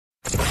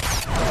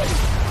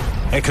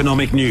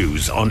Economic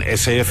news on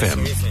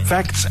SAFM.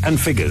 Facts and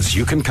figures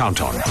you can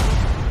count on.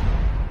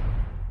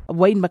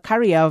 Wayne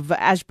McCurry of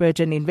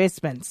Ashburton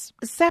Investments.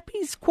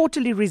 SAPI's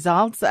quarterly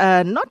results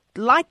are not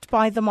liked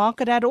by the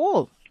market at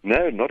all.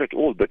 No, not at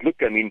all. But look,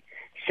 I mean,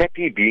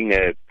 SAPI being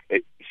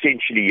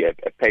essentially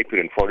a paper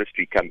and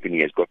forestry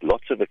company has got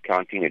lots of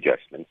accounting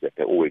adjustments that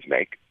they always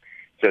make.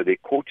 So their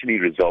quarterly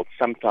results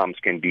sometimes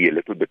can be a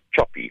little bit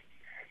choppy.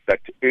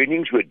 But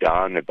earnings were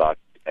down about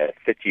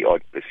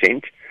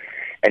 30-odd%.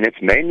 And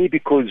it's mainly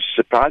because,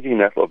 surprising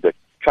enough, of the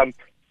Trump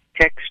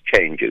tax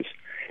changes.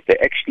 They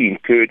actually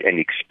incurred an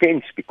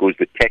expense because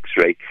the tax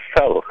rate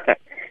fell.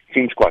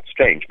 Seems quite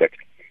strange, but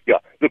yeah,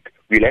 look,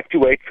 we'll have to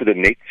wait for the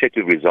next set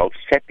of results.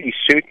 SAPI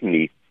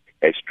certainly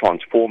has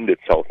transformed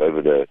itself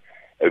over the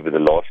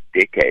last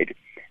decade,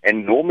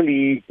 and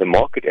normally the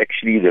market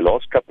actually, the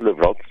last couple of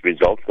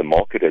results the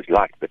market has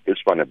liked, but this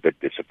one a bit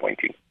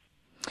disappointing.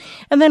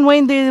 And then,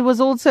 Wayne, there was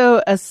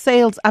also a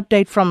sales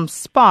update from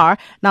SPAR.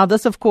 Now,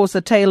 this, of course,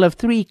 a tale of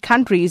three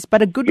countries,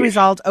 but a good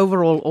result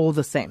overall all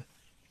the same.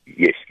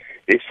 Yes.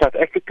 Their South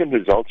African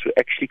results were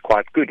actually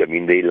quite good. I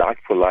mean, their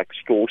like-for-like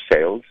store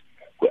sales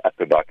were up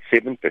about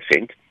 7%.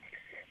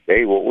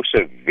 They were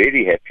also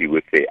very happy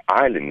with their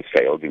Ireland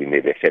sales. I mean,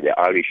 they said their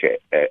Irish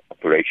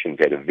operations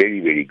had a very,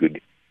 very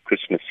good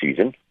Christmas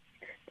season.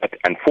 But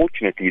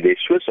unfortunately, their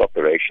Swiss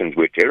operations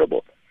were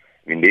terrible.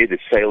 I mean, there the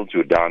sales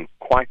were down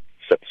quite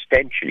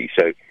substantially.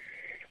 So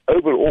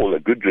overall, a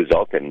good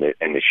result, and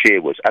the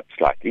share was up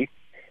slightly.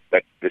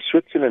 But the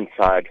Switzerland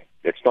side,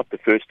 that's not the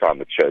first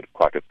time it showed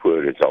quite a poor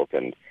result.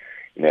 And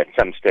you know, at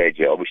some stage,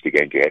 you're obviously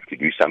going to have to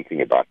do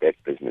something about that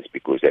business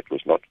because that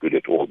was not good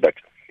at all. But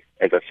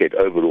as I said,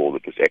 overall,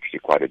 it was actually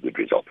quite a good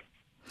result.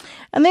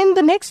 And then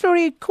the next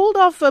story cooled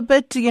off a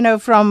bit,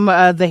 from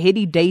the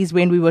heady days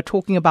when we were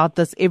talking about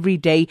this every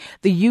day,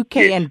 the UK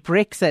and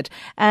Brexit.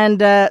 And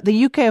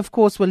the UK, of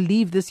course, will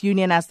leave this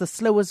union as the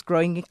slowest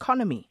growing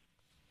economy.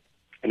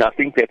 And I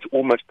think that's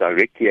almost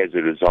directly as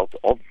a result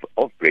of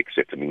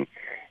Brexit. I mean,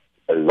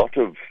 a lot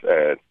of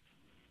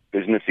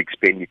business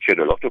expenditure,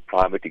 a lot of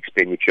private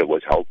expenditure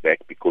was held back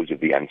because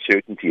of the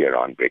uncertainty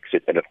around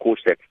Brexit. And of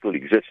course, that still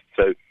exists.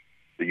 So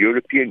the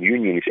European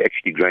Union is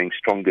actually growing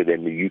stronger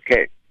than the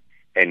UK.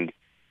 And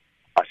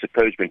I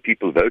suppose when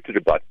people voted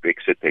about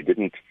Brexit, they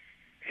didn't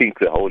think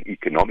the whole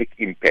economic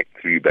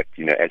impact through. But,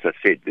 as I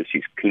said, this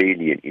is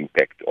clearly an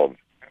impact of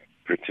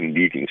Britain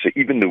leaving. So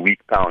even the weak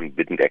pound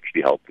didn't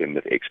actually help them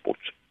with exports.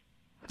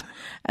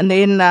 And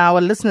then our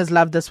listeners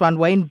love this one,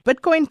 Wayne.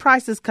 Bitcoin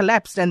prices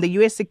collapsed, and the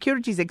U.S.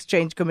 Securities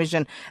Exchange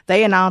Commission,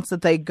 they announced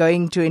that they're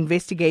going to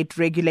investigate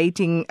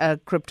regulating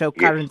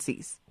cryptocurrencies.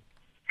 Yes.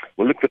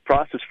 Well, look, the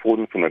price has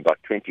fallen from about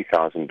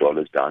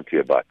 $20,000 down to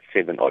about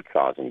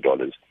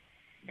 $7,000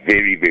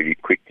 very, very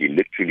quickly,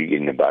 literally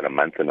in about a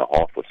month and a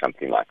half or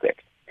something like that.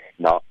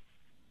 Now,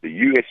 the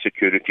U.S.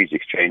 Securities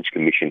Exchange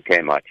Commission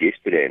came out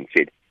yesterday and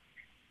said,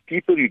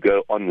 people who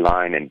go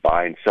online and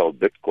buy and sell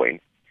Bitcoin,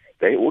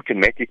 they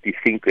automatically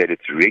think that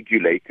it's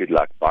regulated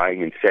like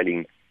buying and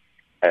selling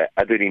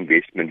other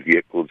investment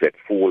vehicles that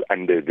fall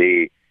under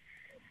their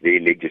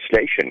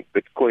legislation.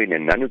 Bitcoin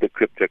and none of the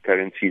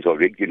cryptocurrencies are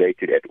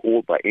regulated at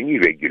all by any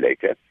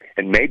regulator,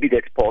 and maybe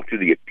that's part of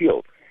the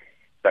appeal.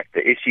 But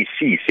the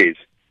SEC says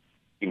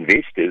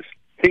investors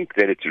think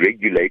that it's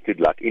regulated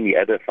like any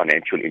other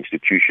financial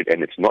institution,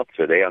 and it's not.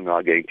 So they are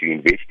now going to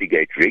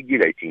investigate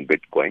regulating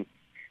Bitcoin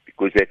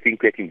because they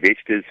think that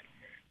investors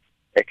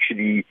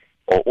actually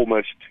are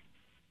almost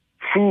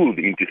fooled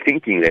into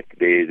thinking that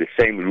the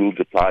same rules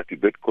apply to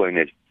Bitcoin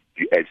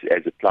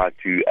as apply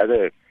to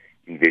other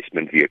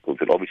investment vehicles,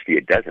 and obviously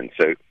it doesn't.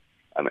 So,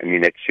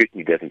 that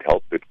certainly doesn't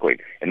help Bitcoin.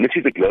 And this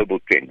is a global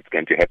trend. It's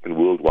going to happen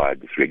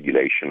worldwide, this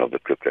regulation of the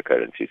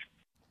cryptocurrencies.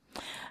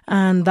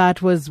 And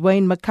that was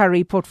Wayne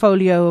McCurry,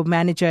 Portfolio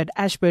Manager at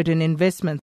Ashburton Investments.